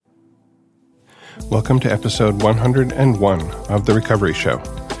Welcome to episode 101 of The Recovery Show.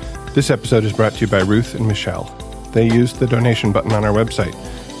 This episode is brought to you by Ruth and Michelle. They used the donation button on our website.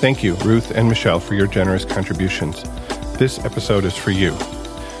 Thank you, Ruth and Michelle, for your generous contributions. This episode is for you.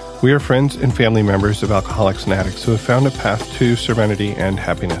 We are friends and family members of alcoholics and addicts who have found a path to serenity and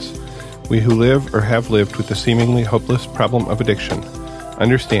happiness. We who live or have lived with the seemingly hopeless problem of addiction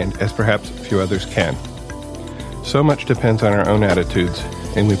understand, as perhaps few others can. So much depends on our own attitudes,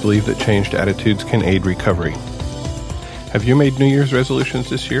 and we believe that changed attitudes can aid recovery. Have you made New Year's resolutions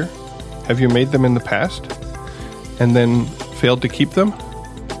this year? Have you made them in the past and then failed to keep them?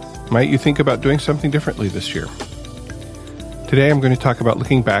 Might you think about doing something differently this year? Today I'm going to talk about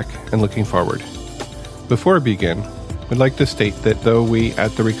looking back and looking forward. Before I begin, we'd like to state that though we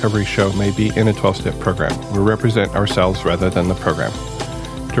at The Recovery Show may be in a 12-step program, we represent ourselves rather than the program.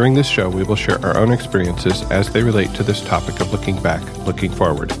 During this show, we will share our own experiences as they relate to this topic of looking back, looking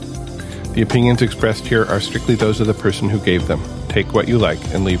forward. The opinions expressed here are strictly those of the person who gave them. Take what you like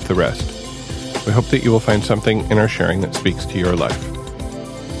and leave the rest. We hope that you will find something in our sharing that speaks to your life.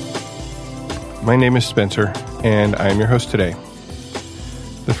 My name is Spencer, and I am your host today.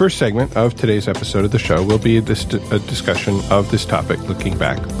 The first segment of today's episode of the show will be a discussion of this topic, looking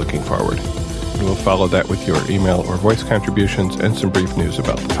back, looking forward. And we'll follow that with your email or voice contributions and some brief news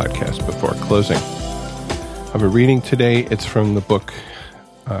about the podcast before closing. I have a reading today. It's from the book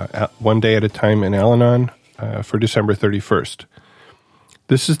One Day at a Time in Al-Anon for December 31st.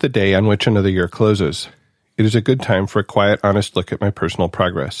 This is the day on which another year closes. It is a good time for a quiet, honest look at my personal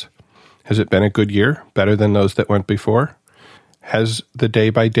progress. Has it been a good year, better than those that went before? Has the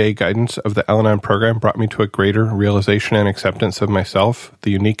day-by-day guidance of the Al-Anon program brought me to a greater realization and acceptance of myself,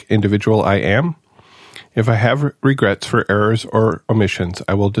 the unique individual I am? If I have regrets for errors or omissions,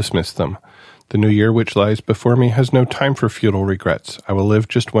 I will dismiss them. The new year which lies before me has no time for futile regrets. I will live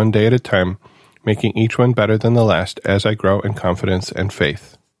just one day at a time, making each one better than the last as I grow in confidence and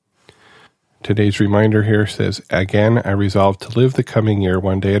faith. Today's reminder here says, again, I resolve to live the coming year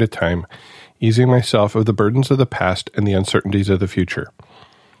one day at a time, easing myself of the burdens of the past and the uncertainties of the future.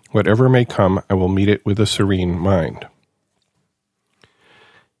 Whatever may come, I will meet it with a serene mind.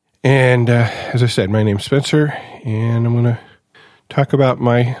 And as I said, my name's Spencer, and I'm going to talk about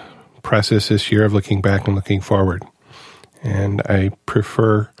my process this year of looking back and looking forward. And I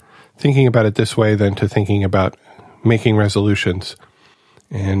prefer thinking about it this way than to thinking about making resolutions.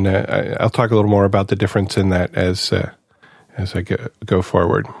 And I'll talk a little more about the difference in that as I go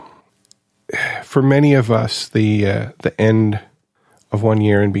forward. For many of us, the end of one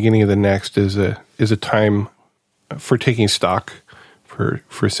year and beginning of the next is a time for taking stock,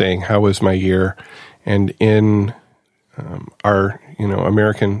 for saying how was my year, and in our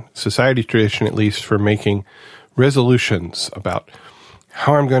American society tradition, at least, for making resolutions about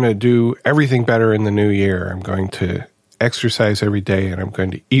how I'm going to do everything better in the new year. I'm going to exercise every day, and I'm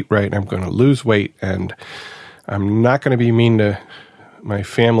going to eat right, and I'm going to lose weight, and I'm not going to be mean to my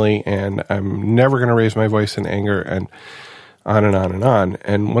family, and I'm never going to raise my voice in anger, and on and on and on.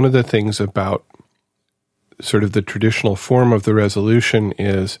 And one of the things about sort of the traditional form of the resolution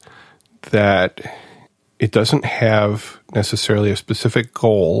is that it doesn't have necessarily a specific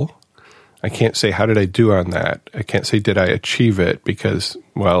goal. I can't say, how did I do on that? I can't say, did I achieve it? Because,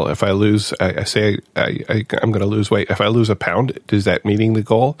 well, if I lose, I say I'm going to lose weight. If I lose a pound, is that meeting the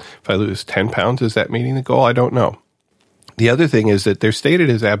goal? If I lose 10 pounds, is that meeting the goal? I don't know. The other thing is that they're stated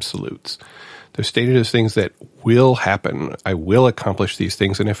as absolutes. They're stated as things that will happen. I will accomplish these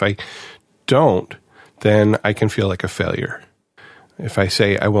things. And if I don't, then I can feel like a failure. If I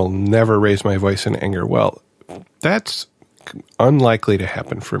say I will never raise my voice in anger, well, that's unlikely to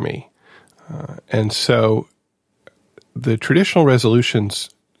happen for me. And so the traditional resolutions,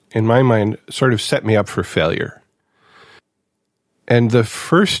 in my mind, sort of set me up for failure. And the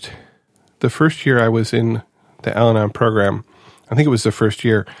first year I was in the Al-Anon program, I think it was the first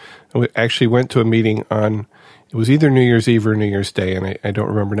year, I actually went to a meeting on, it was either New Year's Eve or New Year's Day, and I don't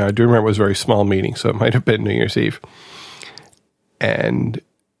remember now. I do remember it was a very small meeting, so it might have been New Year's Eve. And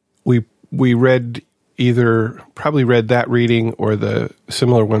we probably read that reading or the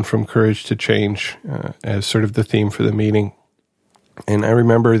similar one from Courage to Change as sort of the theme for the meeting. And I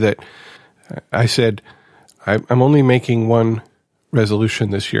remember that I said, I'm only making one resolution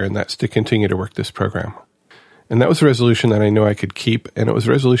this year, and that's to continue to work this program. And that was a resolution that I knew I could keep, and it was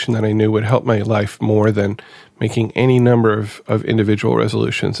a resolution that I knew would help my life more than making any number of individual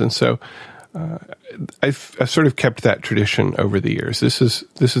resolutions. And so I've sort of kept that tradition over the years. This is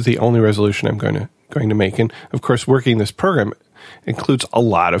the only resolution I'm going to make. And of course, working this program includes a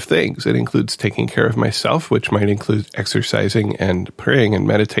lot of things. It includes taking care of myself, which might include exercising and praying and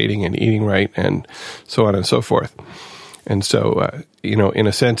meditating and eating right and so on and so forth. And so, in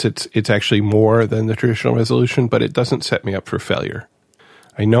a sense, it's actually more than the traditional resolution, but it doesn't set me up for failure.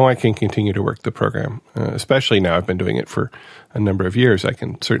 I know I can continue to work the program, especially now I've been doing it for a number of years. I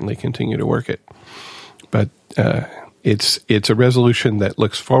can certainly continue to work it. But it's a resolution that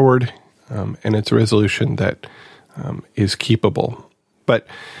looks forward, and it's a resolution that is keepable. But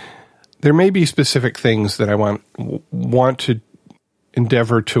there may be specific things that I want to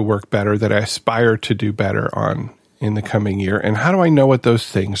endeavor to work better, that I aspire to do better on in the coming year. And how do I know what those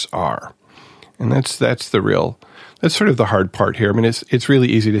things are? And that's sort of the hard part here. I mean, it's really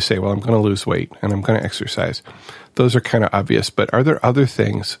easy to say, well, I'm going to lose weight and I'm going to exercise. Those are kind of obvious, but are there other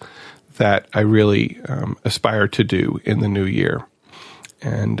things that I really aspire to do in the new year?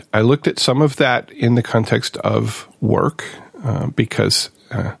 And I looked at some of that in the context of work, because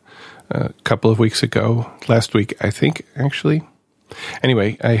a couple of weeks ago, last week, I think, actually.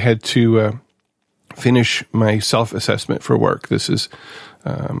 Anyway, I had to finish my self-assessment for work. This is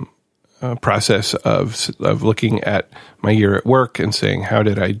a process of looking at my year at work and saying, how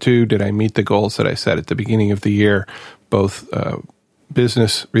did I do? Did I meet the goals that I set at the beginning of the year, both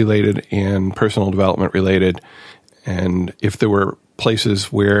business related and personal development related? And if there were places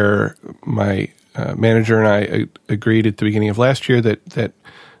where my manager and I agreed at the beginning of last year that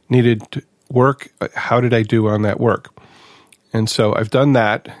needed work, how did I do on that work? And so I've done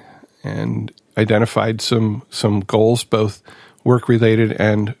that and identified some goals, both work-related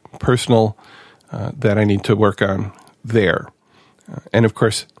and personal, that I need to work on there. And of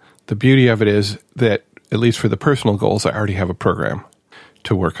course, the beauty of it is that, at least for the personal goals, I already have a program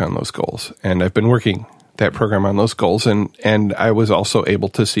to work on those goals. And I've been working that program on those goals, and I was also able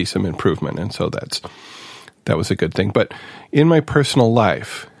to see some improvement. And so that was a good thing. But in my personal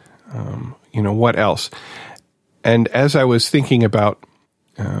life, what else? And as I was thinking about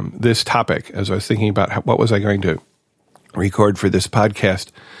this topic, as I was thinking about what was I going to record for this podcast,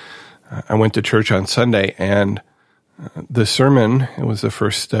 I went to church on Sunday, and the sermon, it was the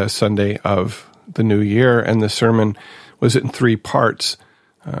first Sunday of the new year, and the sermon was in 3 parts,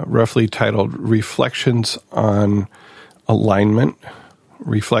 roughly titled Reflections on Alignment,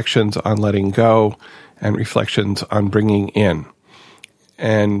 Reflections on Letting Go, and Reflections on Bringing In.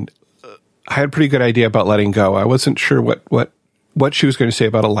 And I had a pretty good idea about letting go. I wasn't sure what she was going to say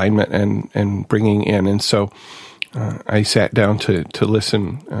about alignment and bringing in. And so I sat down to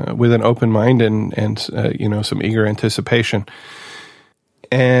listen with an open mind and some eager anticipation.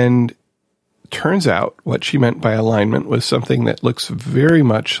 And turns out what she meant by alignment was something that looks very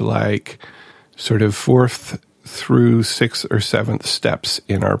much like sort of 4th through 6th or 7th steps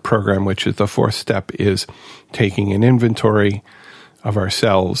in our program, which is the 4th step is taking an inventory of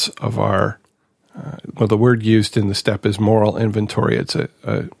ourselves, of our, the word used in the step is moral inventory. It's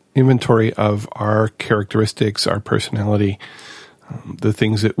a inventory of our characteristics, our personality, the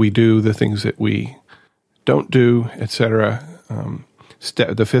things that we do, the things that we don't do, etc.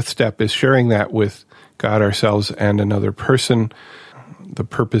 The 5th step is sharing that with God, ourselves, and another person, the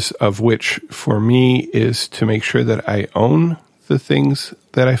purpose of which for me is to make sure that I own the things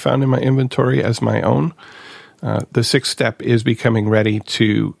that I found in my inventory as my own. The 6th step is becoming ready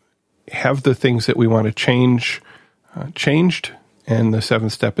to have the things that we want to change changed, and the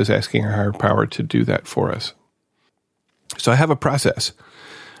 7th step is asking our higher power to do that for us. So I have a process.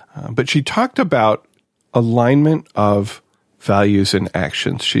 But she talked about alignment of values and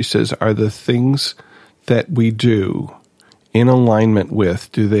actions. She says, are the things that we do in alignment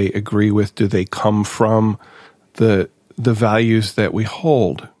with, do they agree with, do they come from the values that we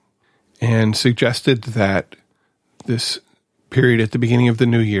hold? And suggested that this period at the beginning of the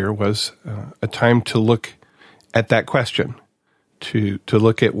new year was a time to look at that question, to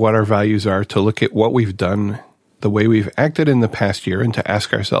look at what our values are, to look at what we've done, the way we've acted in the past year, and to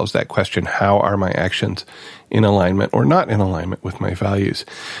ask ourselves that question, how are my actions in alignment or not in alignment with my values?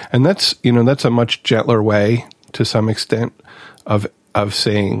 And that's a much gentler way, to some extent, of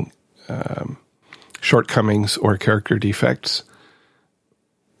saying shortcomings or character defects,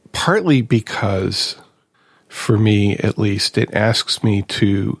 partly because, for me at least, it asks me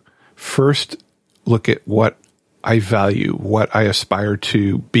to first look at what I value, what I aspire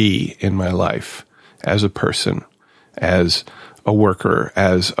to be in my life as a person, as a worker,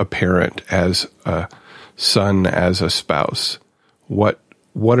 as a parent, as a son, as a spouse. What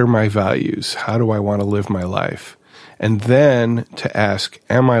are my values? How do I want to live my life? And then to ask,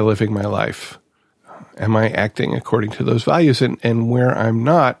 am I living my life? Am I acting according to those values? And where I'm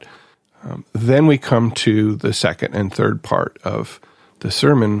not, Then we come to the second and third part of the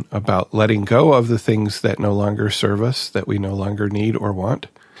sermon about letting go of the things that no longer serve us, that we no longer need or want,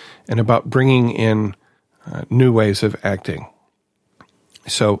 and about bringing in new ways of acting.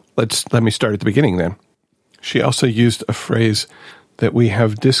 So let me start at the beginning then. She also used a phrase that we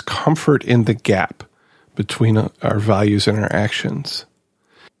have discomfort in the gap between our values and our actions.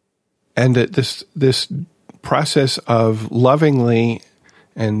 And that this process of lovingly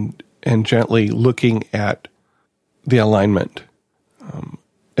and gently looking at the alignment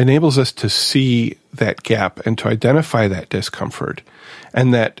enables us to see that gap and to identify that discomfort.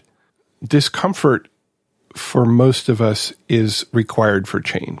 And that discomfort for most of us is required for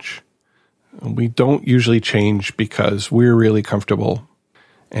change. We don't usually change because we're really comfortable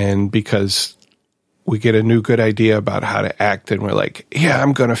and because we get a new good idea about how to act and we're like, yeah,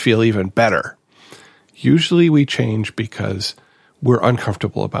 I'm going to feel even better. Usually we change because we're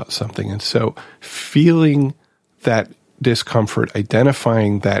uncomfortable about something. And so feeling that discomfort,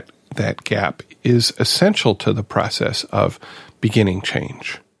 identifying that gap is essential to the process of beginning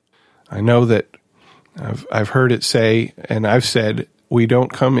change. I know that I've heard it say, and I've said, we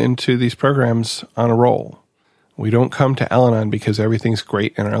don't come into these programs on a roll. We don't come to Al-Anon because everything's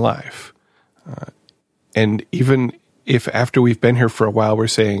great in our life. And even if after we've been here for a while, we're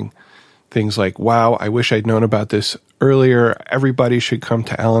saying things like, wow, I wish I'd known about this earlier. Everybody should come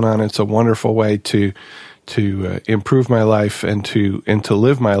to Al-Anon. It's a wonderful way to improve my life and to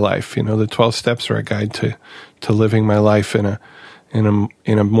live my life. You know, the 12 steps are a guide to living my life in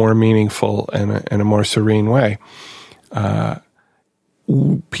a more meaningful and a more serene way.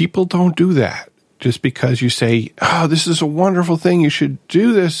 People don't do that just because you say, oh, this is a wonderful thing. You should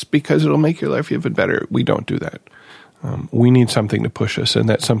do this because it'll make your life even better. We don't do that. We need something to push us, and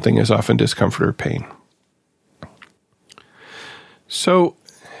that something is often discomfort or pain. So,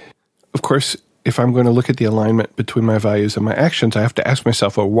 of course, if I'm going to look at the alignment between my values and my actions, I have to ask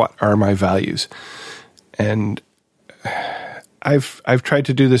myself, well, what are my values? And I've tried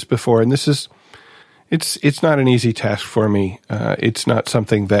to do this before, and it's not an easy task for me. It's not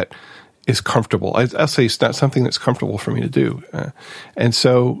something that is comfortable. I'll say it's not something that's comfortable for me to do. And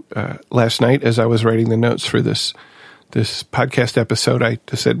so last night, as I was writing the notes for this podcast episode, I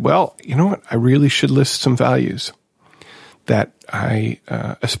just said, well, you know what? I really should list some values that I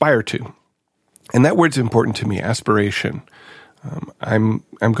aspire to. And that word's important to me, aspiration. I'm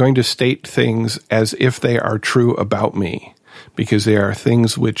going to state things as if they are true about me, because they are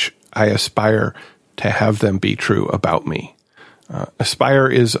things which I aspire to have them be true about me. Aspire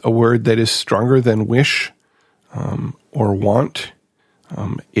is a word that is stronger than wish or want.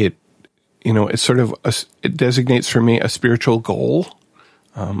 It designates for me a spiritual goal,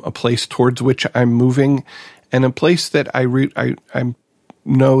 a place towards which I'm moving, and a place that I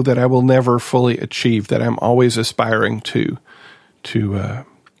know that I will never fully achieve, that I'm always aspiring to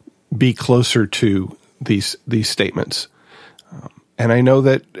be closer to these statements. And I know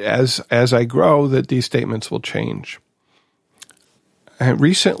that as I grow, that these statements will change. I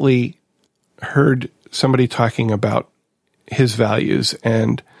recently heard somebody talking about his values,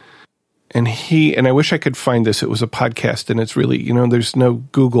 and I wish I could find this. It was a podcast, and it's really, there's no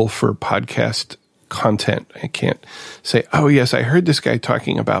Google for podcast content. I can't say, oh yes, I heard this guy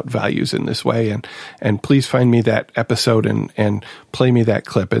talking about values in this way, and please find me that episode and play me that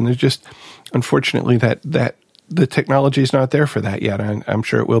clip. And there's just, unfortunately, that the technology is not there for that yet. I'm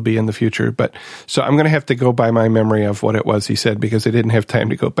sure it will be in the future. But so I'm going to have to go by my memory of what it was he said, because I didn't have time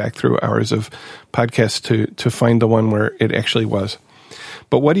to go back through hours of podcasts to find the one where it actually was.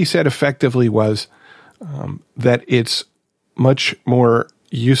 But what he said effectively was that it's much more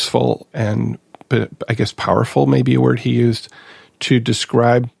useful and, I guess, powerful, maybe a word he used, to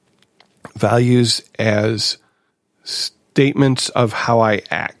describe values as statements of how I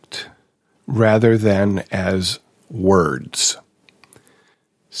act rather than as words.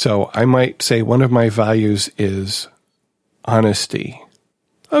 So I might say one of my values is honesty.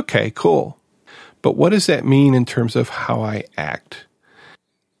 Okay, cool. But what does that mean in terms of how I act?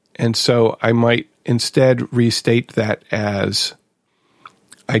 And so I might instead restate that as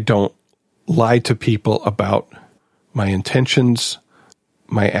I don't lie to people about my intentions,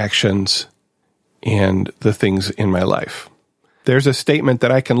 my actions, and the things in my life. There's a statement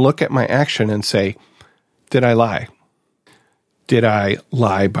that I can look at my action and say, did I lie? Did I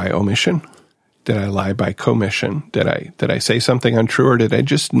lie by omission? Did I lie by commission? Did I say something untrue, or did I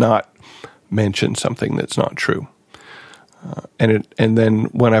just not mention something that's not true? And then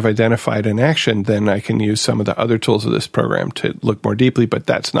when I've identified an action, then I can use some of the other tools of this program to look more deeply, but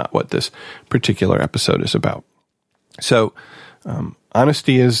that's not what this particular episode is about. So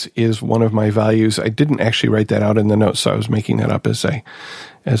Honesty is one of my values. I didn't actually write that out in the notes, so I was making that up as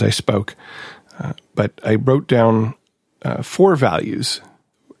I spoke. But I wrote down 4 values,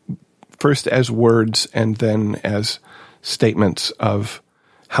 first as words and then as statements of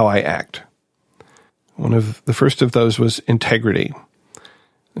how I act. The first of those was integrity.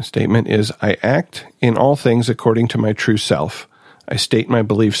 The statement is, I act in all things according to my true self. I state my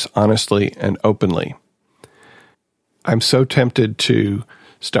beliefs honestly and openly. I'm so tempted to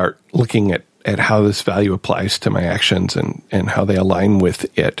start looking at how this value applies to my actions and how they align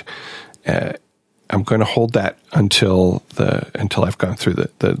with it. I'm going to hold that until I've gone through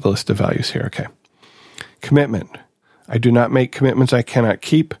the list of values here. Okay. Commitment. I do not make commitments I cannot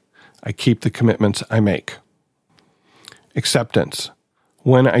keep. I keep the commitments I make. Acceptance.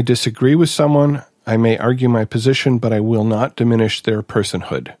 When I disagree with someone, I may argue my position, but I will not diminish their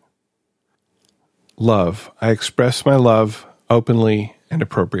personhood. Love. I express my love openly and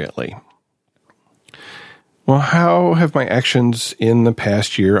appropriately. Well, how have my actions in the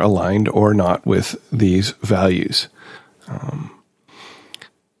past year aligned or not with these values? And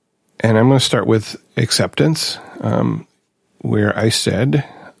I'm going to start with acceptance, where I said,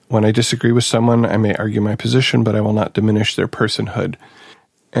 when I disagree with someone, I may argue my position, but I will not diminish their personhood.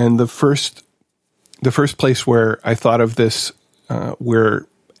 And the first place where I thought of this, where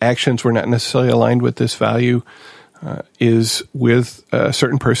actions were not necessarily aligned with this value, is with a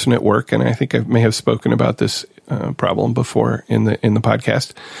certain person at work, and I think I may have spoken about this problem before in the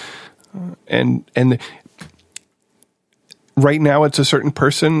podcast. And right now it's a certain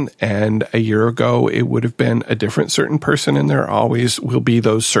person, and a year ago it would have been a different certain person, and there always will be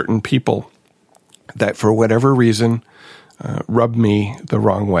those certain people that for whatever reason rub me the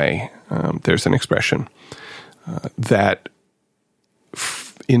wrong way. There's an expression that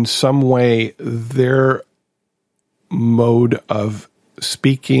in some way their mode of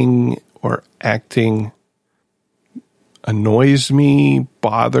speaking or acting annoys me,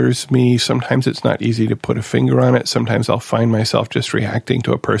 bothers me. Sometimes it's not easy to put a finger on it. Sometimes I'll find myself just reacting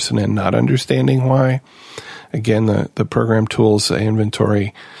to a person and not understanding why. Again, the program tools,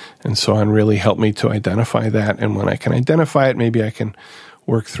 inventory, and so on really help me to identify that. And when I can identify it, maybe I can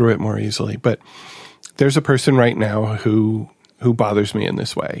work through it more easily. But there's a person right now who bothers me in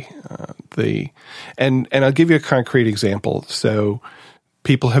this way. And I'll give you a concrete example. So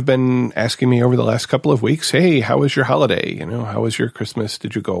people have been asking me over the last couple of weeks, hey, how was your holiday? How was your Christmas?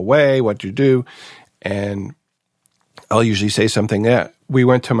 Did you go away? What did you do? And I'll usually say something that we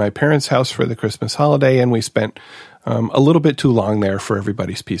went to my parents' house for the Christmas holiday, and we spent a little bit too long there for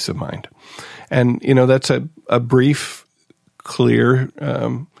everybody's peace of mind. And, that's a brief, clear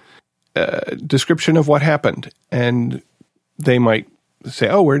description of what happened. And they might say,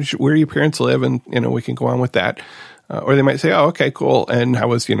 oh, where do your parents live? And, we can go on with that. Or they might say, oh, okay, cool. And how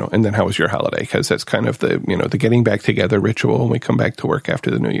was your holiday? Because that's kind of the getting back together ritual when we come back to work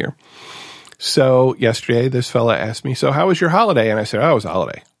after the new year. So yesterday, this fella asked me, so how was your holiday? And I said, oh, it was a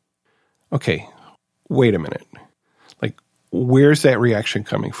holiday. Okay, wait a minute. Like, where's that reaction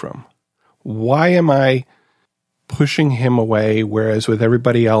coming from? Why am I pushing him away, whereas with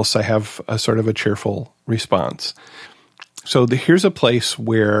everybody else, I have a sort of a cheerful response? So here's a place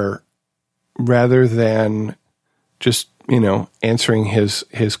where rather than just, answering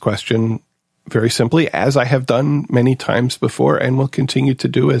his question very simply, as I have done many times before and will continue to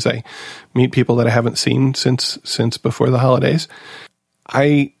do as I meet people that I haven't seen since before the holidays,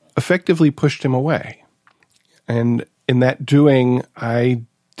 I effectively pushed him away. And in that doing, I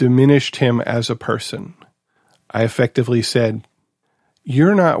diminished him as a person. I effectively said,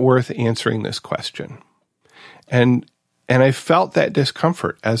 you're not worth answering this question. And I felt that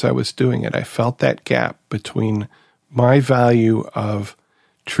discomfort as I was doing it. I felt that gap between my value of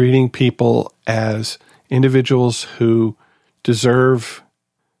treating people as individuals who deserve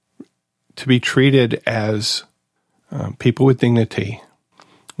to be treated as people with dignity,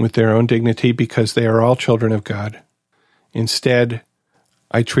 with their own dignity, because they are all children of God. Instead,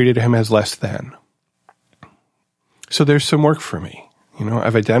 I treated him as less than. So there's some work for me.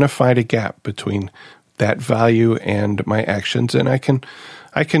 I've identified a gap between that value and my actions, and I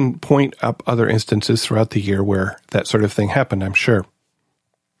can point up other instances throughout the year where that sort of thing happened, I'm sure.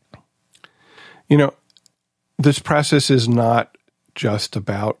 This process is not just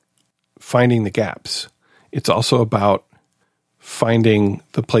about finding the gaps. It's also about finding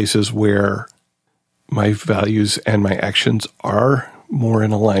the places where my values and my actions are more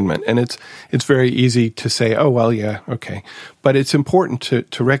in alignment. And it's very easy to say, oh, well, yeah, okay. But it's important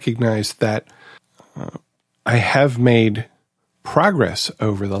to recognize that I have made progress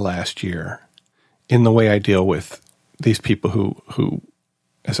over the last year in the way I deal with these people who,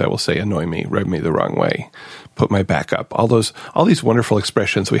 as I will say, annoy me, rub me the wrong way, put my back up. All these wonderful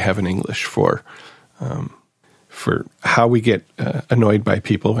expressions we have in English for how we get annoyed by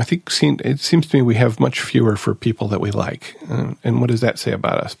people. I think it seems to me we have much fewer for people that we like. And what does that say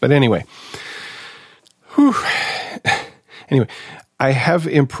about us? But anyway, anyway, I have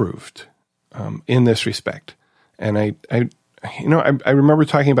improved in this respect, and I remember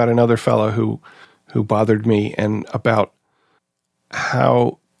talking about another fellow who bothered me, and about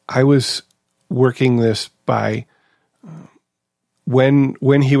how I was working this by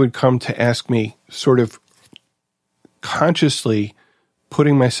when he would come to ask me, sort of consciously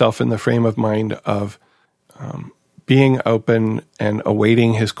putting myself in the frame of mind of being open and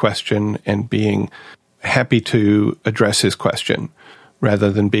awaiting his question and being happy to address his question,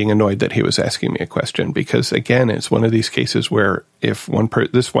 rather than being annoyed that he was asking me a question. Because again, it's one of these cases where if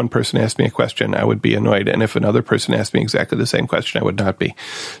this one person asked me a question, I would be annoyed. And if another person asked me exactly the same question, I would not be.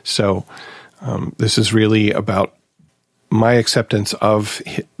 So this is really about my acceptance of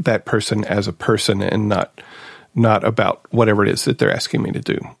that person as a person, and not about whatever it is that they're asking me to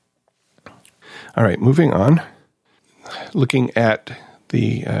do. All right, moving on. Looking at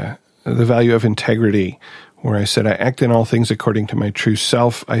the value of integrity, where I said, I act in all things according to my true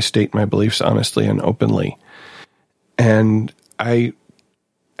self. I state my beliefs honestly and openly. And I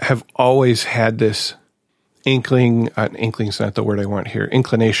have always had this inkling's not the word I want here,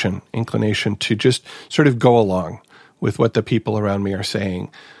 inclination to just sort of go along with what the people around me are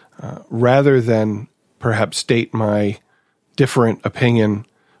saying, rather than perhaps state my different opinion,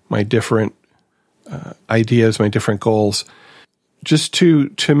 my different ideas, my different goals, just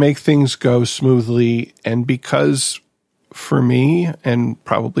to make things go smoothly. And because for me, and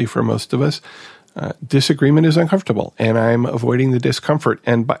probably for most of us, disagreement is uncomfortable, and I'm avoiding the discomfort.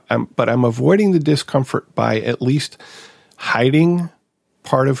 But I'm avoiding the discomfort by at least hiding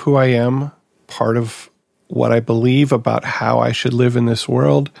part of who I am, part of what I believe about how I should live in this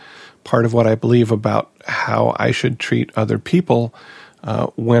world, part of what I believe about how I should treat other people,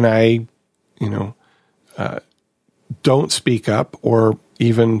 when I, don't speak up, or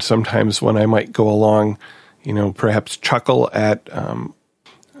even sometimes when I might go along, perhaps chuckle at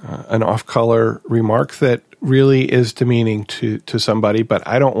an off-color remark that really is demeaning to somebody, but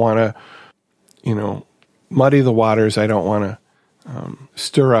I don't want to, muddy the waters. I don't want to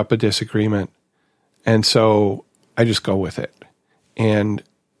stir up a disagreement. And so I just go with it. And,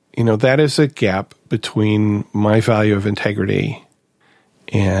 that is a gap between my value of integrity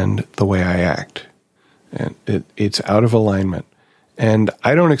and the way I act. And it's out of alignment. And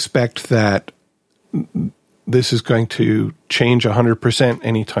I don't expect that this is going to change 100%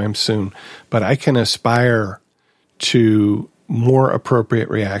 anytime soon, but I can aspire to more appropriate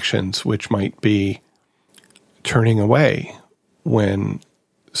reactions, which might be turning away when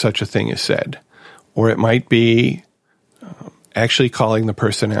such a thing is said, or it might be actually calling the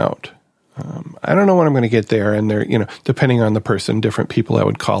person out. I don't know when I'm going to get there, and there, depending on the person, different people I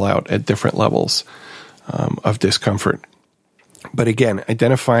would call out at different levels of discomfort. But again,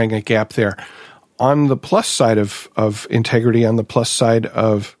 identifying a gap there. On the plus side of integrity, on the plus side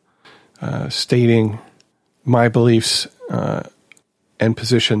of stating my beliefs and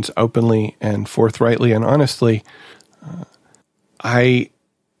positions openly and forthrightly and honestly, I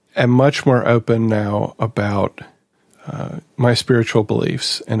am much more open now about my spiritual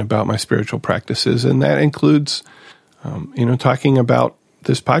beliefs and about my spiritual practices, and that includes, talking about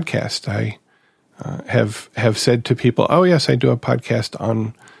this podcast. I have said to people, oh, yes, I do a podcast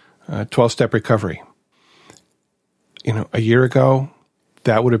on 12-step recovery. A year ago,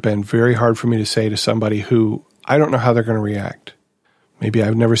 that would have been very hard for me to say to somebody who I don't know how they're going to react. Maybe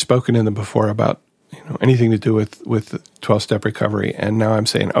I've never spoken to them before about anything to do with 12-step recovery. And now I'm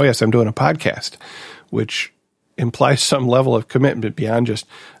saying, oh, yes, I'm doing a podcast, which implies some level of commitment beyond just,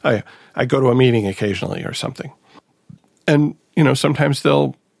 I go to a meeting occasionally or something. And, sometimes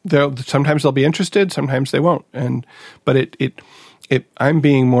they'll be interested, sometimes they won't. But I'm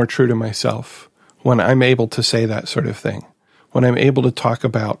being more true to myself when I'm able to say that sort of thing, when I'm able to talk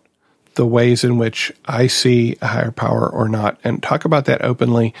about the ways in which I see a higher power or not, and talk about that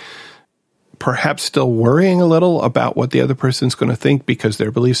openly, perhaps still worrying a little about what the other person's going to think because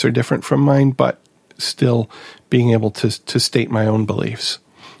their beliefs are different from mine, but still being able to state my own beliefs.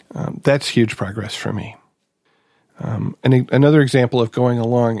 That's huge progress for me. And another example of going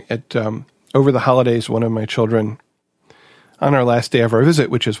along at over the holidays, one of my children, on our last day of our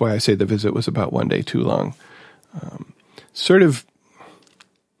visit, which is why I say the visit was about one day too long, sort of,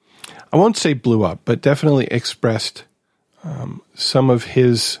 I won't say blew up, but definitely expressed some of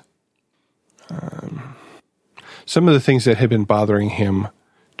his some of the things that had been bothering him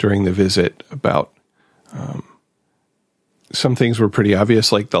during the visit about some things were pretty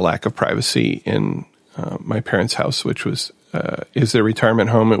obvious, like the lack of privacy in my parents' house, which is their retirement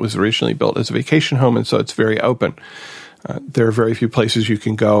home. It was originally built as a vacation home, and so it's very open. There are very few places you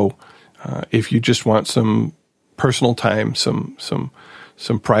can go if you just want some personal time, some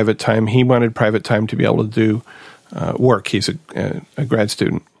private time. He wanted private time to be able to do work. He's a grad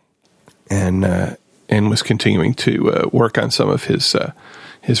student, and was continuing to work on some of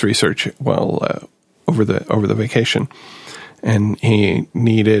his research while over the vacation, and he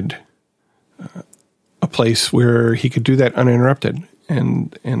needed a place where he could do that uninterrupted,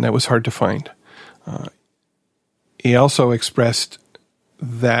 and that was hard to find. He also expressed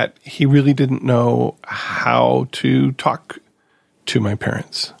that he really didn't know how to talk to my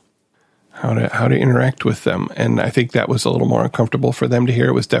parents, how to interact with them, and I think that was a little more uncomfortable for them to hear.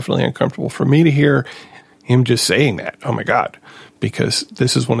 It was definitely uncomfortable for me to hear him just saying that. Oh my God, because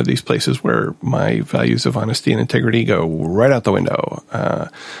this is one of these places where my values of honesty and integrity go right out the window.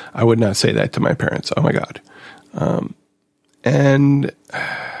 I would not say that to my parents. Oh my God. And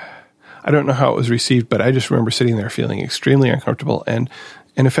I don't know how it was received, but I just remember sitting there feeling extremely uncomfortable and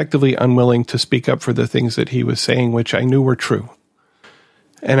effectively unwilling to speak up for the things that he was saying, which I knew were true.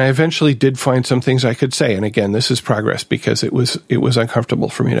 And I eventually did find some things I could say. And again, this is progress because it was uncomfortable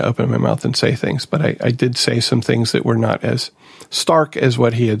for me to open my mouth and say things. But I did say some things that were not as stark as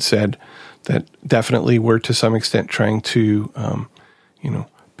what he had said, that definitely were to some extent trying to,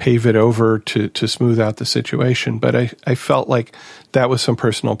 pave it over to smooth out the situation. But I felt like that was some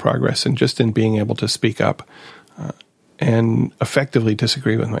personal progress, and just in being able to speak up and effectively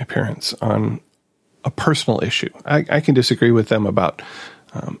disagree with my parents on a personal issue. I can disagree with them about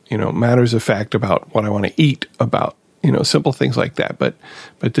matters of fact, about what I want to eat, about, simple things like that. But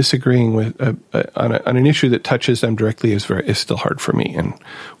disagreeing with on an issue that touches them directly is still hard for me. And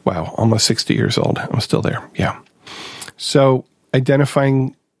wow, almost 60 years old, I'm still there. Yeah. So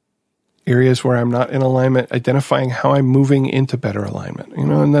identifying areas where I'm not in alignment, identifying how I'm moving into better alignment,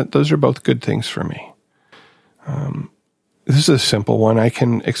 and those are both good things for me. This is a simple one. I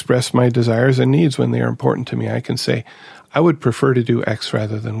can express my desires and needs when they are important to me. I can say, I would prefer to do X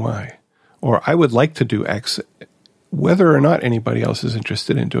rather than Y, or I would like to do X, whether or not anybody else is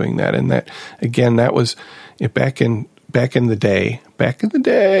interested in doing that. And that, again, that was back in the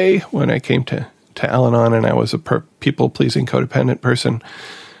day when I came to Al-Anon and I was a people-pleasing codependent person.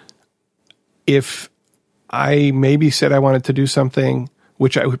 If I maybe said I wanted to do something,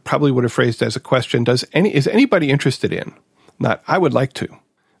 which I probably would have phrased as a question, is anybody interested in? Not, I would like to.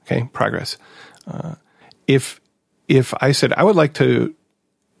 Okay, progress. If I said I would like to,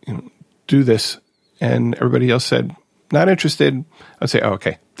 do this, and everybody else said not interested, I'd say, oh,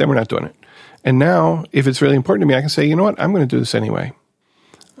 okay, then we're not doing it. And now, if it's really important to me, I can say, you know what, I'm going to do this anyway.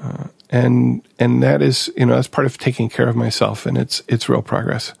 And that is, that's part of taking care of myself, and it's real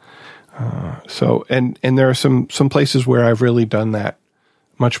progress. So there are some places where I've really done that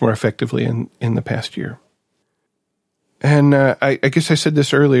much more effectively in the past year. And I guess I said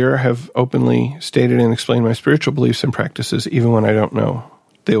this earlier, have openly stated and explained my spiritual beliefs and practices, even when I don't know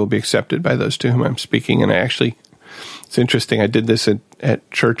they will be accepted by those to whom I'm speaking. And it's interesting, I did this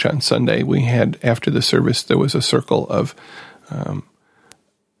at church on Sunday. We had, after the service, there was a circle of,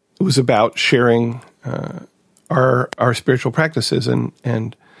 it was about sharing our spiritual practices.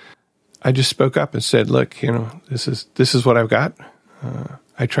 And I just spoke up and said, look, this is what I've got.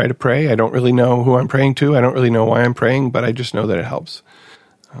 I try to pray. I don't really know who I'm praying to. I don't really know why I'm praying, but I just know that it helps.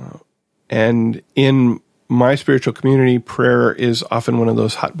 And in my spiritual community, prayer is often one of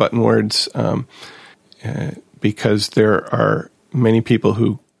those hot button words because there are many people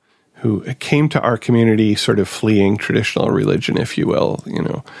who came to our community sort of fleeing traditional religion, if you will.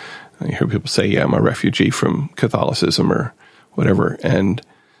 I hear people say, yeah, I'm a refugee from Catholicism or whatever. And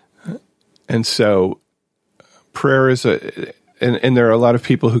so prayer is and there are a lot of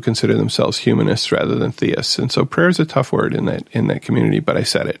people who consider themselves humanists rather than theists. And so prayer is a tough word in that community, but I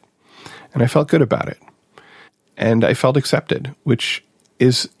said it. And I felt good about it. And I felt accepted, which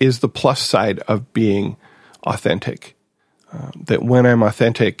is the plus side of being authentic. That when I'm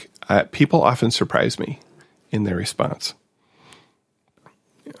authentic, people often surprise me in their response.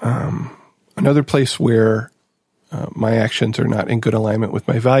 Another place where my actions are not in good alignment with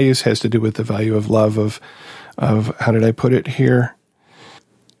my values has to do with the value of love, of how did I put it here?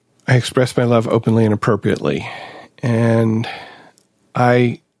 I express my love openly and appropriately. And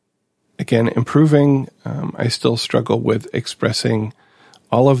again, improving, I still struggle with expressing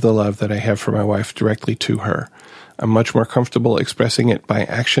all of the love that I have for my wife directly to her. I'm much more comfortable expressing it by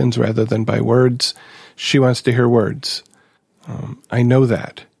actions rather than by words. she wants to hear words. I know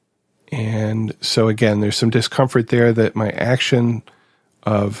that. And so again, there's some discomfort there that my action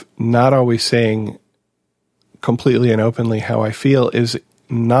of not always saying completely and openly how I feel is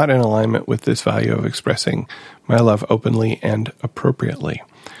not in alignment with this value of expressing my love openly and appropriately.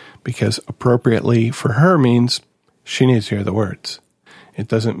 Because appropriately for her means she needs to hear the words. It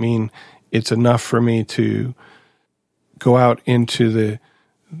doesn't mean it's enough for me to go out into the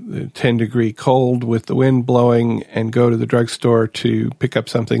 10-degree cold with the wind blowing and go to the drugstore to pick up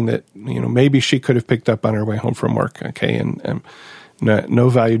something that, maybe she could have picked up on her way home from work. Okay. And no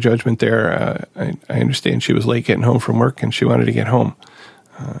value judgment there. I understand she was late getting home from work and she wanted to get home.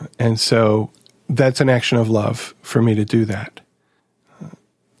 And so that's an action of love for me to do that.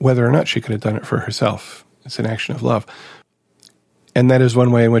 Whether or not she could have done it for herself, it's an action of love. And that is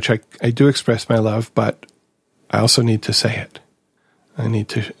one way in which I do express my love, but I also need to say it. I need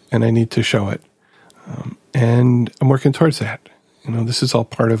to show it. And I'm working towards that. This is all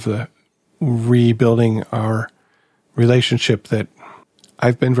part of the rebuilding our relationship that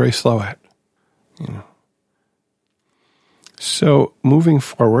I've been very slow at. So moving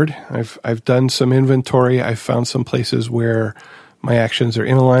forward, I've done some inventory. I've found some places where my actions are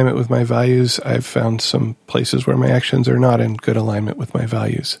in alignment with my values. I've found some places where my actions are not in good alignment with my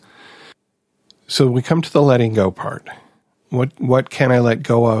values. So we come to the letting go part. What can I let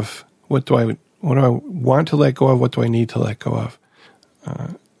go of? What do I want to let go of? What do I need to let go of?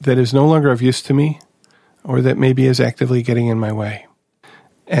 That is no longer of use to me, or that maybe is actively getting in my way.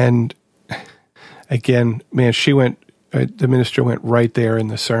 And again, man, the minister went right there in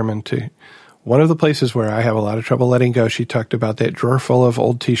the sermon to one of the places where I have a lot of trouble letting go. She talked about that drawer full of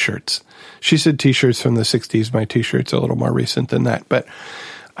old T-shirts. She said T-shirts from the 60s. My T-shirt's a little more recent than that, but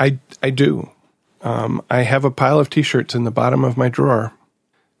I do. I have a pile of T-shirts in the bottom of my drawer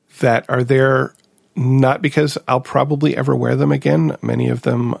that are there not because I'll probably ever wear them again. Many of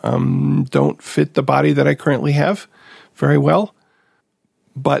them don't fit the body that I currently have very well,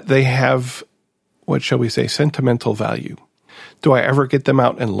 but they have, what shall we say, sentimental value. Do I ever get them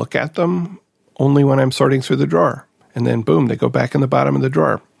out and look at them? Only when I'm sorting through the drawer. And then, boom, they go back in the bottom of the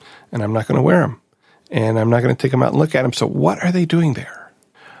drawer. And I'm not going to wear them. And I'm not going to take them out and look at them. So what are they doing there?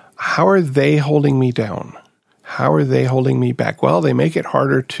 How are they holding me down? How are they holding me back? Well, they make it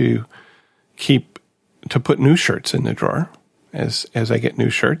harder to put new shirts in the drawer as I get new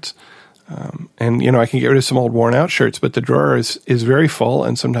shirts. And I can get rid of some old worn out shirts, but the drawer is very full,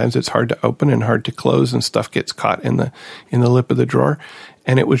 and sometimes it's hard to open and hard to close, and stuff gets caught in the lip of the drawer.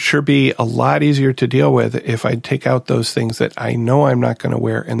 And it would sure be a lot easier to deal with if I'd take out those things that I know I'm not going to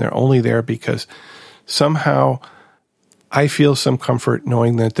wear, and they're only there because somehow I feel some comfort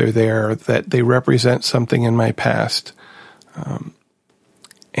knowing that they're there, that they represent something in my past.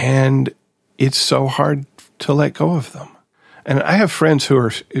 And it's so hard to let go of them. And I have friends who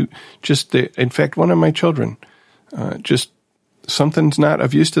are just, in fact, one of my children, just something's not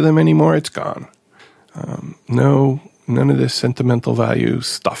of use to them anymore, it's gone. None of this sentimental value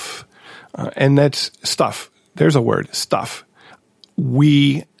stuff. And that's stuff. There's a word, stuff.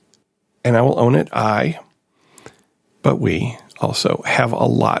 We, and I will own it, but we also have a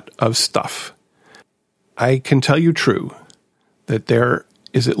lot of stuff. I can tell you true that there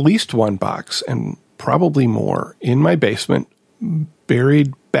is at least one box, and probably more, in my basement,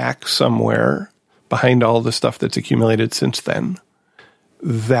 buried back somewhere behind all the stuff that's accumulated since then,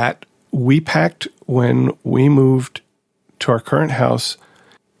 that we packed when we moved to our current house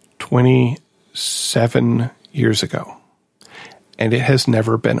 27 years ago. And it has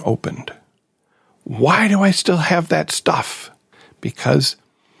never been opened. Why do I still have that stuff? Because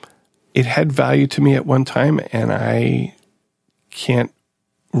it had value to me at one time, and I can't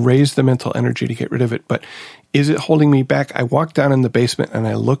raise the mental energy to get rid of it. But is it holding me back? I walk down in the basement and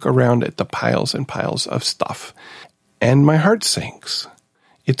I look around at the piles and piles of stuff, and my heart sinks.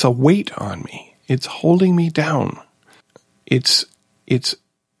 It's a weight on me. It's holding me down. It's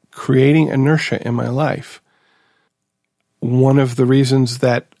creating inertia in my life. One of the reasons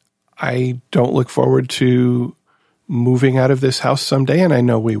that I don't look forward to moving out of this house someday, and I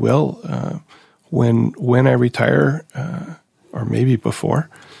know we will, when I retire, or maybe before,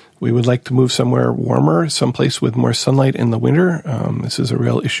 we would like to move somewhere warmer, someplace with more sunlight in the winter. This is a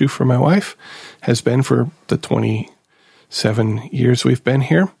real issue for my wife, has been for the 27 years we've been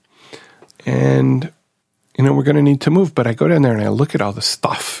here. And, we're going to need to move. But I go down there and I look at all the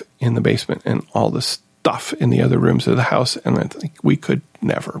stuff in the basement and all the stuff in the other rooms of the house, and I think we could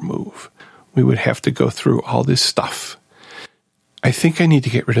never move. We would have to go through all this stuff. I think I need to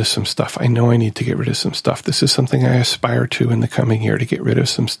get rid of some stuff. I know I need to get rid of some stuff. This is something I aspire to in the coming year, to get rid of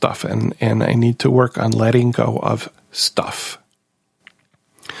some stuff. And I need to work on letting go of stuff.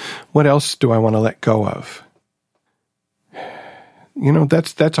 What else do I want to let go of?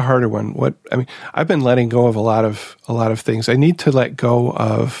 That's a harder one. I've been letting go of a lot of things. I need to let go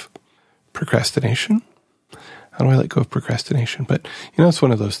of procrastination. How do I let go of procrastination? But it's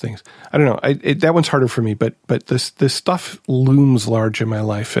one of those things. I don't know. That one's harder for me. But this stuff looms large in my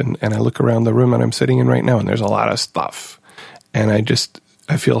life, and I look around the room that I'm sitting in right now, and there's a lot of stuff, and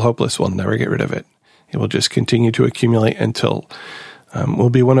I feel hopeless. We'll never get rid of it. It will just continue to accumulate until we'll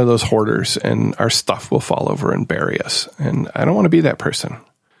be one of those hoarders, and our stuff will fall over and bury us. And I don't want to be that person.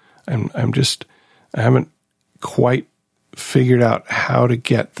 I haven't quite figured out how to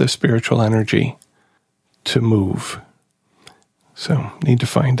get the spiritual energy to move. So need to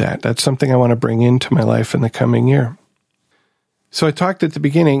find that. That's something I want to bring into my life in the coming year. So I talked at the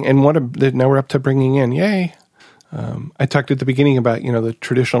beginning, and now we're up to bringing in. Yay! I talked at the beginning about the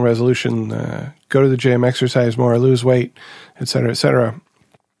traditional resolution: go to the gym, exercise more, lose weight, etc.,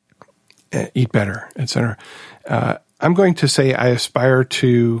 eat better, etc. I'm going to say I aspire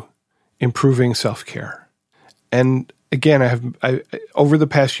to improving self-care, and again, I over the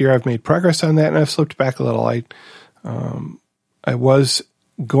past year I've made progress on that, and I've slipped back a little. I was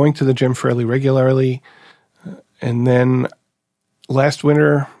going to the gym fairly regularly, and then last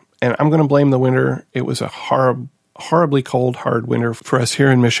winter, and I'm going to blame the winter. It was a horribly cold, hard winter for us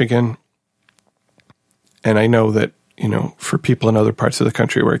here in Michigan, and I know that for people in other parts of the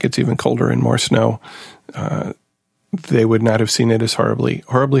country where it gets even colder and more snow, they would not have seen it as horribly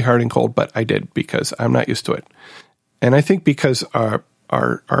hard and cold, but I did, because I'm not used to it. And I think because our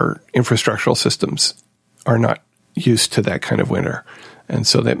infrastructural systems are not used to that kind of winter. And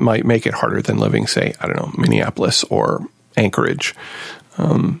so that might make it harder than living, say, I don't know, Minneapolis or Anchorage.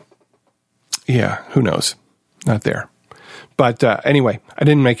 Who knows? Not there. But anyway, I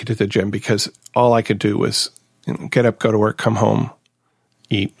didn't make it to the gym because all I could do was get up, go to work, come home,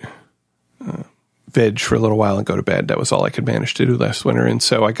 eat, veg for a little while, and go to bed. That was all I could manage to do last winter. And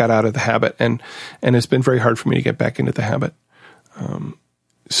so I got out of the habit, and it's been very hard for me to get back into the habit.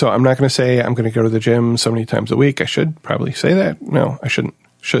 So I'm not going to say I'm going to go to the gym so many times a week. I should probably say that. No, I shouldn't.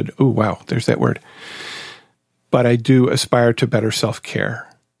 Should. Oh, wow. There's that word. But I do aspire to better self-care.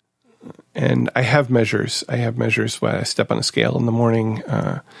 And I have measures. When I step on a scale in the morning,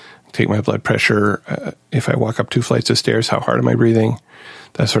 take my blood pressure. If I walk up 2 flights of stairs, how hard am I breathing?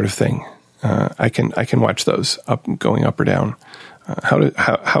 That sort of thing. I can watch those going up or down.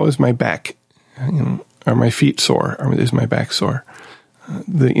 How is my back? Are my feet sore? Is my back sore?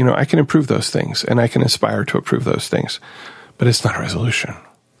 I can improve those things, and I can aspire to improve those things, but it's not a resolution.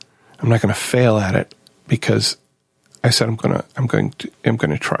 I'm not going to fail at it because I said I'm going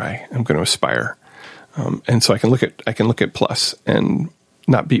to try. I'm going to aspire, and so I can look at plus and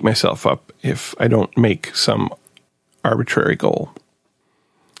not beat myself up if I don't make some arbitrary goal.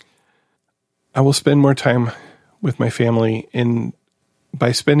 I will spend more time with my family.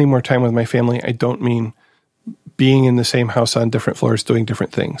 By spending more time with my family, I don't mean being in the same house on different floors doing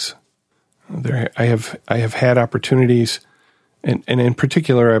different things. I have had opportunities, and in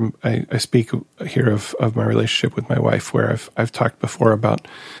particular, I speak here of my relationship with my wife, where I've talked before about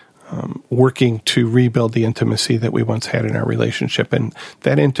working to rebuild the intimacy that we once had in our relationship, and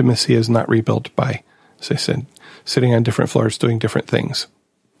that intimacy is not rebuilt by, as I said, sitting on different floors doing different things.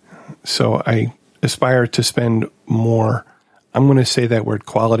 So I aspire to spend more, I'm going to say that word,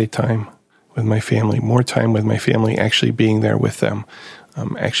 quality time with my family, more time with my family, actually being there with them,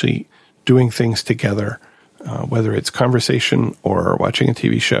 actually doing things together, whether it's conversation or watching a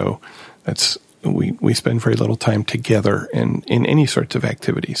TV show. We spend very little time together in any sorts of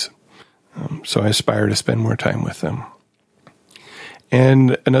activities. So I aspire to spend more time with them.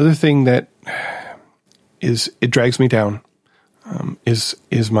 And another thing that it drags me down,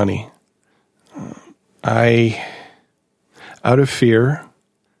 is money. I, out of fear,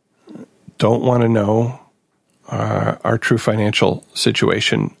 don't want to know our true financial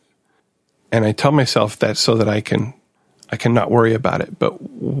situation, and I tell myself that so that I can not worry about it. But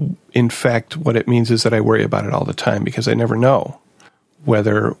in fact, what it means is that I worry about it all the time, because I never know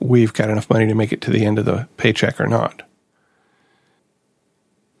whether we've got enough money to make it to the end of the paycheck or not.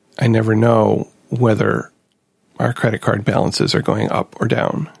 I never know whether our credit card balances are going up or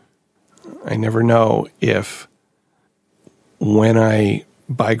down. I never know if when I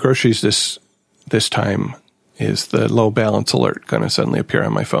buy groceries this time, is the low balance alert going to suddenly appear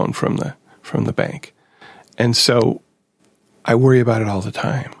on my phone from the bank. And so I worry about it all the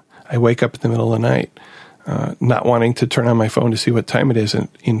time. I wake up in the middle of the night not wanting to turn on my phone to see what time it is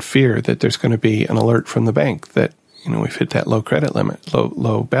in fear that there's going to be an alert from the bank that, we've hit that low credit limit,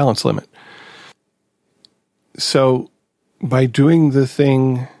 low balance limit. So by doing the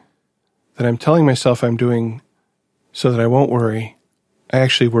thing that I'm telling myself I'm doing so that I won't worry, I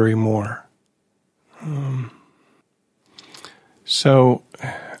actually worry more. So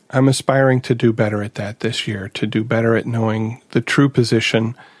I'm aspiring to do better at that this year, to do better at knowing the true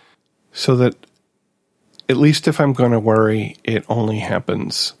position so that at least if I'm going to worry, it only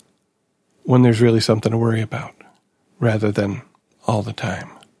happens when there's really something to worry about rather than all the time.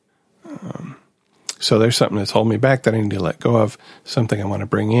 So there's something that's holding me back that I need to let go of. Something I want to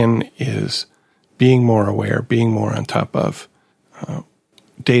bring in is being more aware, being more on top of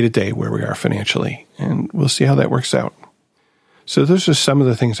day to day where we are financially. And we'll see how that works out. So those are some of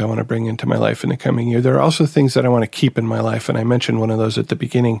the things I want to bring into my life in the coming year. There are also things that I want to keep in my life. And I mentioned one of those at the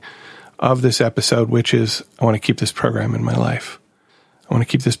beginning of this episode, which is I want to keep this program in my life. I want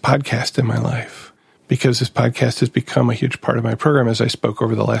to keep this podcast in my life because this podcast has become a huge part of my program as I spoke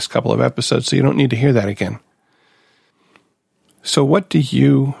over the last couple of episodes. So you don't need to hear that again. So what do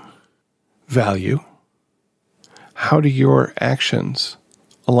you value? How do your actions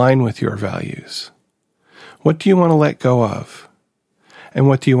align with your values? What do you want to let go of? And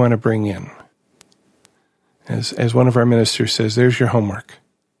what do you want to bring in? As one of our ministers says, there's your homework.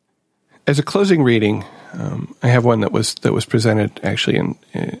 As a closing reading, I have one that was presented actually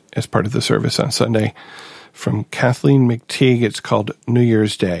as part of the service on Sunday from Kathleen McTeague. It's called New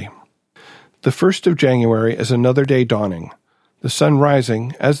Year's Day. The 1st of January is another day dawning, the sun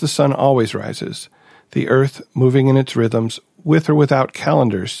rising as the sun always rises, the earth moving in its rhythms with or without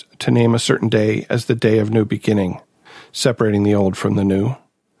calendars to name a certain day as the day of new beginning, separating the old from the new.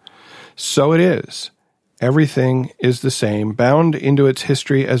 So it is. Everything is the same, bound into its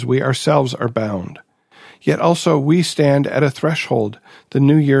history as we ourselves are bound. Yet also we stand at a threshold, the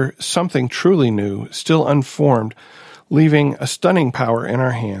new year, something truly new, still unformed, leaving a stunning power in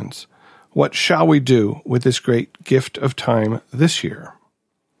our hands. What shall we do with this great gift of time this year?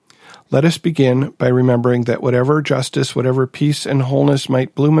 Let us begin by remembering that whatever justice, whatever peace and wholeness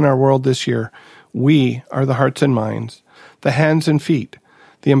might bloom in our world this year, we are the hearts and minds, the hands and feet,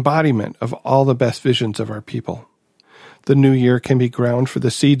 the embodiment of all the best visions of our people. The new year can be ground for the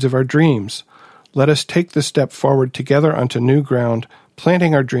seeds of our dreams. Let us take the step forward together onto new ground,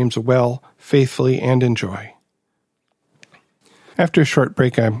 planting our dreams well, faithfully, and in joy. After a short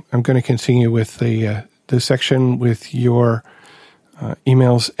break, I'm going to continue with the section with your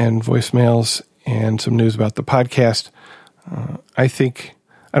emails and voicemails and some news about the podcast. I think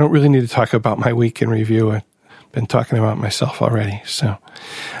I don't really need to talk about my week in review. I've been talking about myself already. So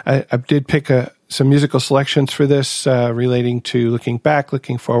I did pick some musical selections for this relating to looking back,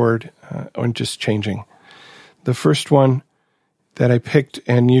 looking forward, or just changing. The first one that I picked,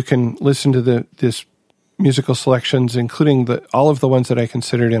 and you can listen to this musical selections, including all of the ones that I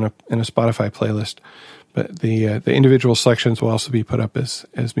considered in a Spotify playlist. But the individual selections will also be put up as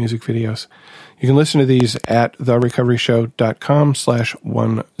music videos. You can listen to these at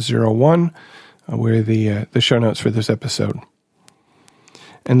therecoveryshow.com/101, where the show notes for this episode.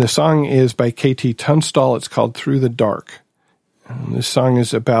 And the song is by KT Tunstall. It's called Through the Dark. And this song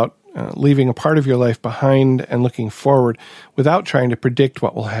is about leaving a part of your life behind and looking forward without trying to predict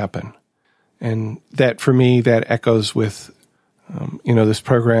what will happen. And that, for me, that echoes with, this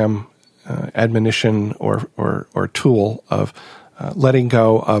program admonition or tool of letting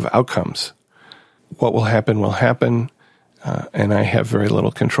go of outcomes. What will happen, and I have very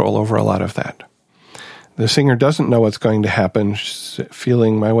little control over a lot of that. The singer doesn't know what's going to happen. She's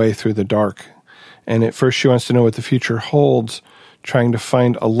feeling my way through the dark. And at first she wants to know what the future holds, trying to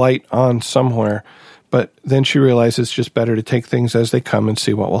find a light on somewhere. But then she realizes it's just better to take things as they come and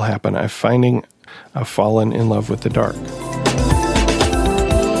see what will happen. I've fallen in love with the dark.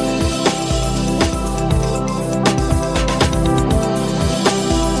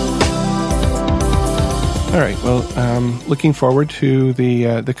 All right, well, looking forward to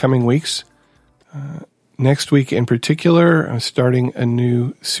the coming weeks. Next week in particular, I'm starting a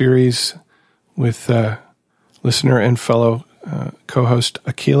new series with listener and fellow co-host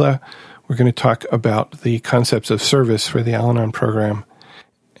Akila. We're going to talk about the concepts of service for the Al-Anon program.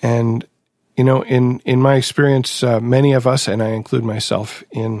 And, in my experience, many of us, and I include myself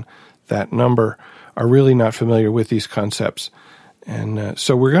in that number, are really not familiar with these concepts. And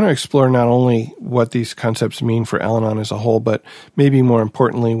so we're going to explore not only what these concepts mean for Al-Anon as a whole, but maybe more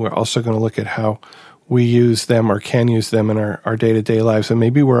importantly, we're also going to look at how we use them or can use them in our day-to-day lives, and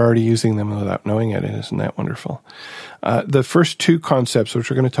maybe we're already using them without knowing it. Isn't that wonderful? The first two concepts, which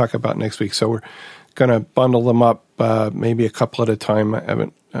we're going to talk about next week, so we're going to bundle them up maybe a couple at a time. I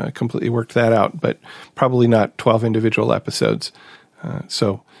haven't completely worked that out, but probably not 12 individual episodes.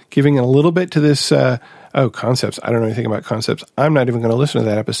 So giving a little bit to this, concepts. I don't know anything about concepts. I'm not even going to listen to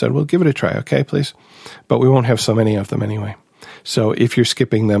that episode. We'll give it a try, okay, please? But we won't have so many of them anyway. So if you're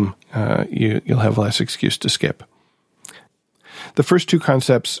skipping them, you'll have less excuse to skip. The first two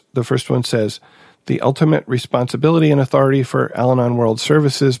concepts, the first one says, the ultimate responsibility and authority for Al-Anon World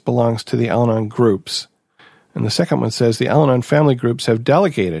Services belongs to the Al-Anon groups. And the second one says, the Al-Anon family groups have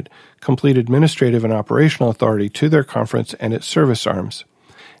delegated complete administrative and operational authority to their conference and its service arms.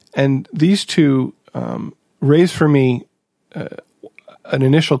 And these two raise for me an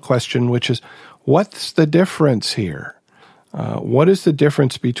initial question, which is, what's the difference here? What is the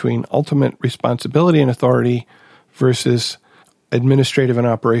difference between ultimate responsibility and authority versus administrative and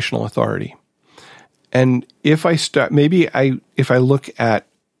operational authority? And if I if I look at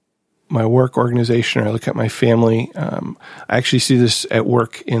my work organization or I look at my family, I actually see this at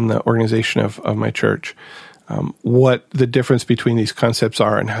work in the organization of my church, what the difference between these concepts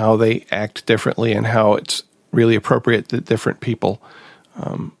are and how they act differently and how it's really appropriate that different people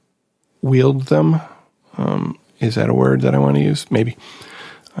wield them. Is that a word that I want to use? Maybe.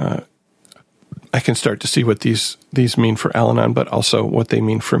 I can start to see what these mean for Al-Anon, but also what they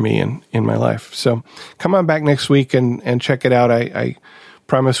mean for me in my life. So come on back next week and check it out. I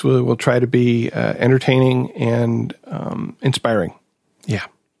promise we'll try to be entertaining and inspiring. Yeah.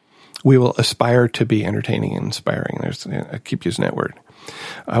 We will aspire to be entertaining and inspiring. I keep using that word.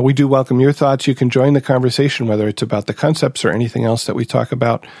 We do welcome your thoughts. You can join the conversation, whether it's about the concepts or anything else that we talk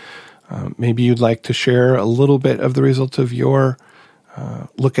about. Maybe you'd like to share a little bit of the results of your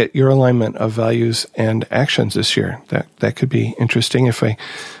look at your alignment of values and actions this year. That could be interesting. If I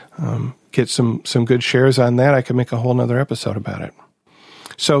get some good shares on that, I could make a whole nother episode about it.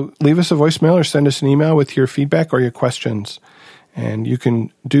 So leave us a voicemail or send us an email with your feedback or your questions. And you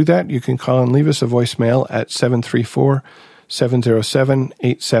can do that. You can call and leave us a voicemail at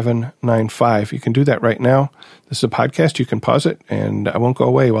 734-707-8795. You can do that right now. This is a podcast. You can pause it, and I won't go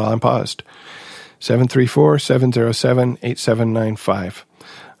away while I'm paused. 734-707-8795.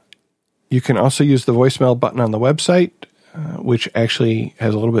 You can also use the voicemail button on the website, which actually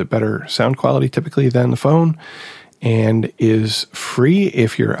has a little bit better sound quality typically than the phone, and is free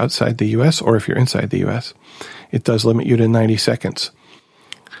if you're outside the U.S. or if you're inside the U.S. It does limit you to 90 seconds.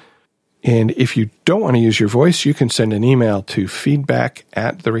 And if you don't want to use your voice, you can send an email to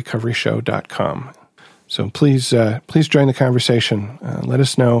feedback@therecoveryshow.com. So please join the conversation. Let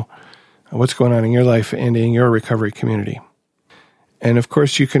us know what's going on in your life and in your recovery community. And of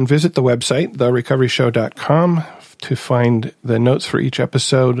course, you can visit the website, therecoveryshow.com, to find the notes for each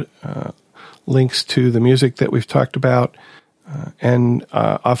episode, links to the music that we've talked about, and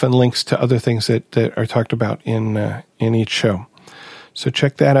often links to other things that are talked about in each show. So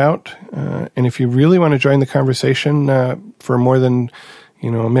check that out. And if you really want to join the conversation for more than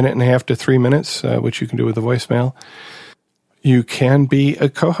a minute and a half to 3 minutes, which you can do with the voicemail, you can be a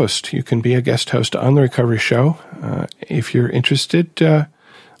co-host. You can be a guest host on The Recovery Show. If you're interested,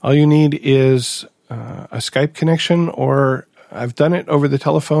 all you need is a Skype connection, or I've done it over the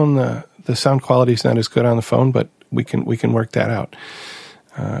telephone. The sound quality is not as good on the phone, but we can work that out.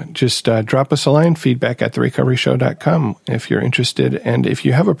 Just drop us a line, feedback@therecoveryshow.com if you're interested. And if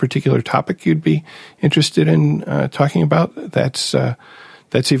you have a particular topic you'd be interested in talking about, that's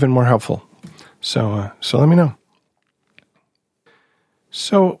even more helpful. So let me know.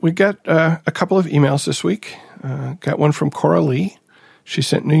 So we got a couple of emails this week. Got one from Cora Lee. She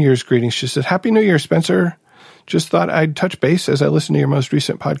sent New Year's greetings. She said, "Happy New Year, Spencer. Just thought I'd touch base as I listened to your most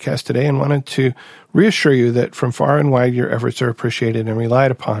recent podcast today and wanted to reassure you that from far and wide your efforts are appreciated and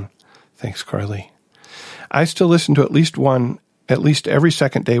relied upon." Thanks, Cora Lee. "I still listen to at least every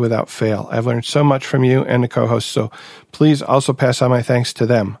second day without fail. I've learned so much from you and the co-hosts, so please also pass on my thanks to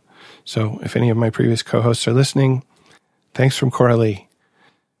them." So if any of my previous co-hosts are listening, thanks from Cora Lee.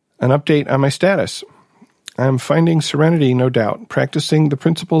 An update on my status. I'm finding serenity, no doubt, practicing the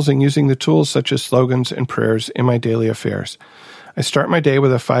principles and using the tools such as slogans and prayers in my daily affairs. I start my day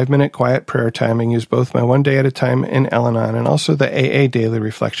with a 5-minute quiet prayer time and use both my One Day at a Time in Al-Anon and also the AA Daily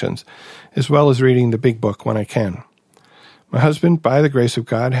Reflections, as well as reading the Big Book when I can. My husband, by the grace of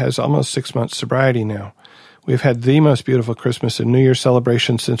God, has almost 6 months sobriety now. We've had the most beautiful Christmas and New Year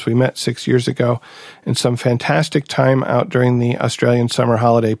celebrations since we met 6 years ago, and some fantastic time out during the Australian summer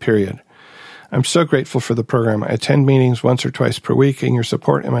holiday period. I'm so grateful for the program. I attend meetings once or twice per week, and your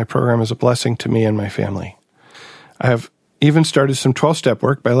support in my program is a blessing to me and my family. I have even started some 12-step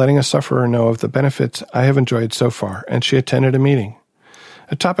work by letting a sufferer know of the benefits I have enjoyed so far, and she attended a meeting.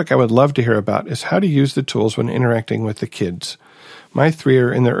 A topic I would love to hear about is how to use the tools when interacting with the kids. My 3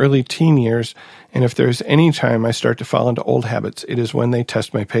 are in their early teen years, and if there's any time I start to fall into old habits, it is when they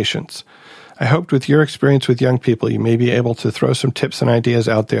test my patience. I hoped with your experience with young people, you may be able to throw some tips and ideas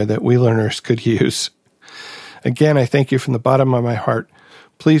out there that we learners could use. Again, I thank you from the bottom of my heart.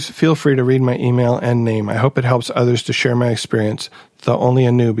 Please feel free to read my email and name. I hope it helps others to share my experience, though only a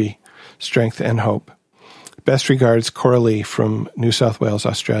newbie. Strength and hope. Best regards, Coralie from New South Wales,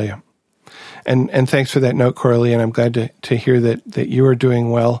 Australia. And thanks for that note, Coralie, and I'm glad to hear that you are doing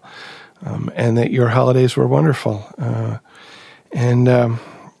well and that your holidays were wonderful.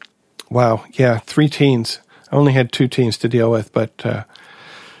 Wow, yeah, 3 teens. I only had 2 teens to deal with, but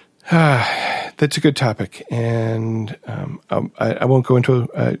that's a good topic. And I won't go into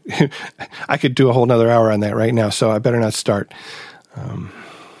I could do a whole nother hour on that right now, so I better not start.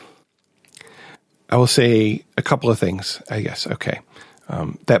 I will say a couple of things, I guess. Okay.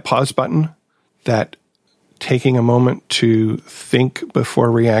 That pause button, that taking a moment to think before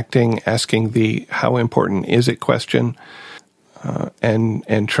reacting, asking the how important is it question,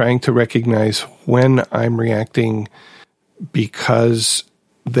 and trying to recognize when I'm reacting because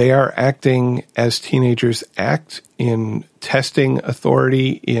they are acting as teenagers act in testing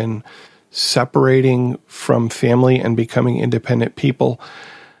authority, in separating from family and becoming independent people.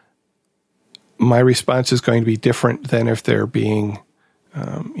 My response is going to be different than if they're being,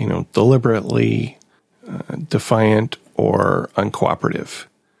 deliberately defiant or uncooperative.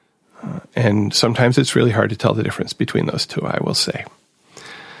 And sometimes it's really hard to tell the difference between those two, I will say.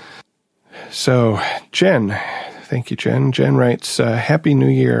 So, Jen, thank you, Jen. Jen writes, Happy New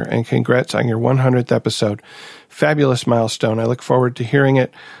Year and congrats on your 100th episode. Fabulous milestone. I look forward to hearing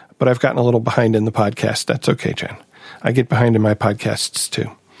it, but I've gotten a little behind in the podcast. That's okay, Jen. I get behind in my podcasts too.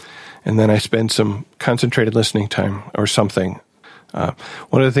 And then I spend some concentrated listening time or something.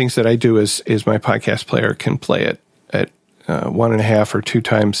 One of the things that I do is my podcast player can play it at 1.5 or 2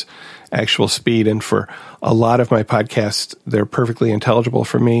 times actual speed. And for a lot of my podcasts, they're perfectly intelligible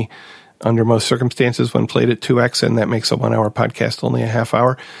for me under most circumstances when played at 2x, and that makes a 1-hour podcast only a half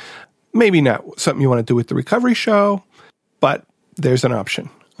hour. Maybe not something you want to do with the recovery show, but there's an option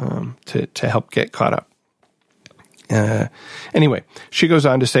to help get caught up. Anyway, she goes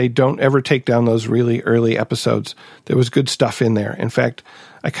on to say, don't ever take down those really early episodes. There was good stuff in there. In fact,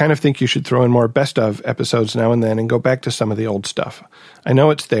 I kind of think you should throw in more best of episodes now and then and go back to some of the old stuff. I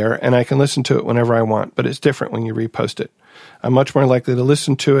know it's there and I can listen to it whenever I want, but it's different when you repost it. I'm much more likely to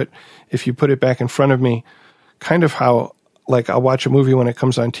listen to it if you put it back in front of me, kind of how, like, I'll watch a movie when it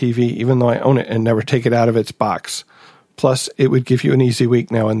comes on TV, even though I own it and never take it out of its box. Plus, it would give you an easy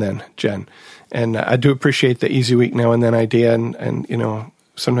week now and then, Jen. And I do appreciate the easy week now and then idea. And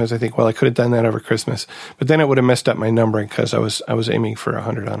sometimes I think, well, I could have done that over Christmas, but then it would have messed up my numbering because I was aiming for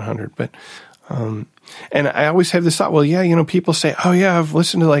 100 on 100. But, and I always have this thought, well, yeah, people say, oh yeah, I've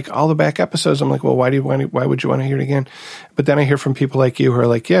listened to like all the back episodes. I'm like, well, why would you want to hear it again? But then I hear from people like you who are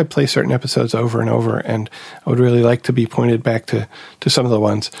like, yeah, I play certain episodes over and over. And I would really like to be pointed back to some of the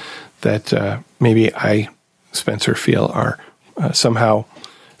ones that, maybe I, Spencer, feel are somehow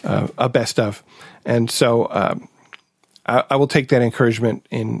a best of. And so I will take that encouragement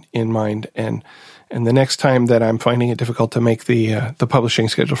in mind. And the next time that I'm finding it difficult to make the publishing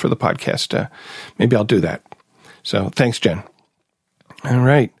schedule for the podcast, maybe I'll do that. So thanks, Jen. All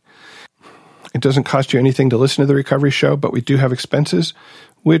right. It doesn't cost you anything to listen to the Recovery Show, but we do have expenses,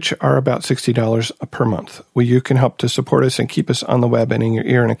 which are about $60 per month. You can help to support us and keep us on the web and in your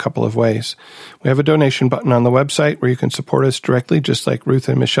ear in a couple of ways. We have a donation button on the website where you can support us directly, just like Ruth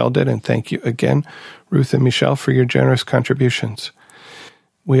and Michelle did. And thank you again, Ruth and Michelle, for your generous contributions.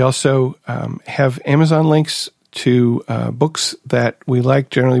 We also have Amazon links to books that we like,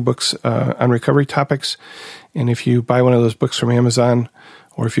 generally books on recovery topics. And if you buy one of those books from Amazon,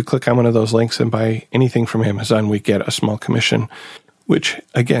 or if you click on one of those links and buy anything from Amazon, we get a small commission, which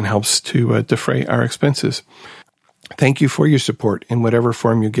again helps to defray our expenses. Thank you for your support in whatever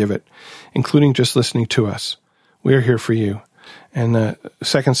form you give it, including just listening to us. We are here for you. And the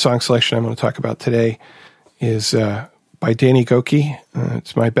second song selection I'm going to talk about today is by Danny Gokey.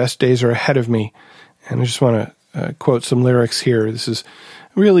 It's My Best Days Are Ahead of Me. And I just want to quote some lyrics here. This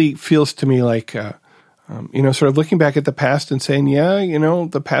really feels to me like sort of looking back at the past and saying,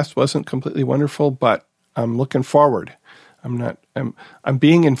 the past wasn't completely wonderful, but I'm looking forward. I'm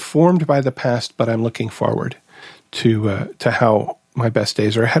being informed by the past, but I'm looking forward to how my best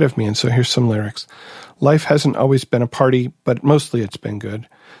days are ahead of me, and so here's some lyrics. Life hasn't always been a party, but mostly it's been good.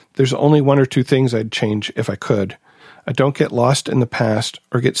 There's only one or two things I'd change if I could. I don't get lost in the past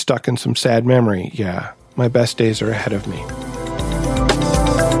or get stuck in some sad memory. Yeah, my best days are ahead of me.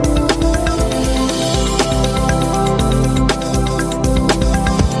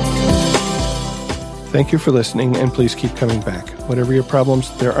 Thank you for listening, and please keep coming back. Whatever your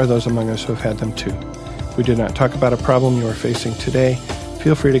problems, there are those among us who have had them too. If we did not talk about a problem you are facing today,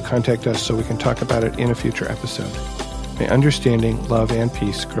 feel free to contact us so we can talk about it in a future episode. May understanding, love, and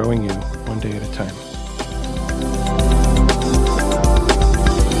peace grow in you one day at a time.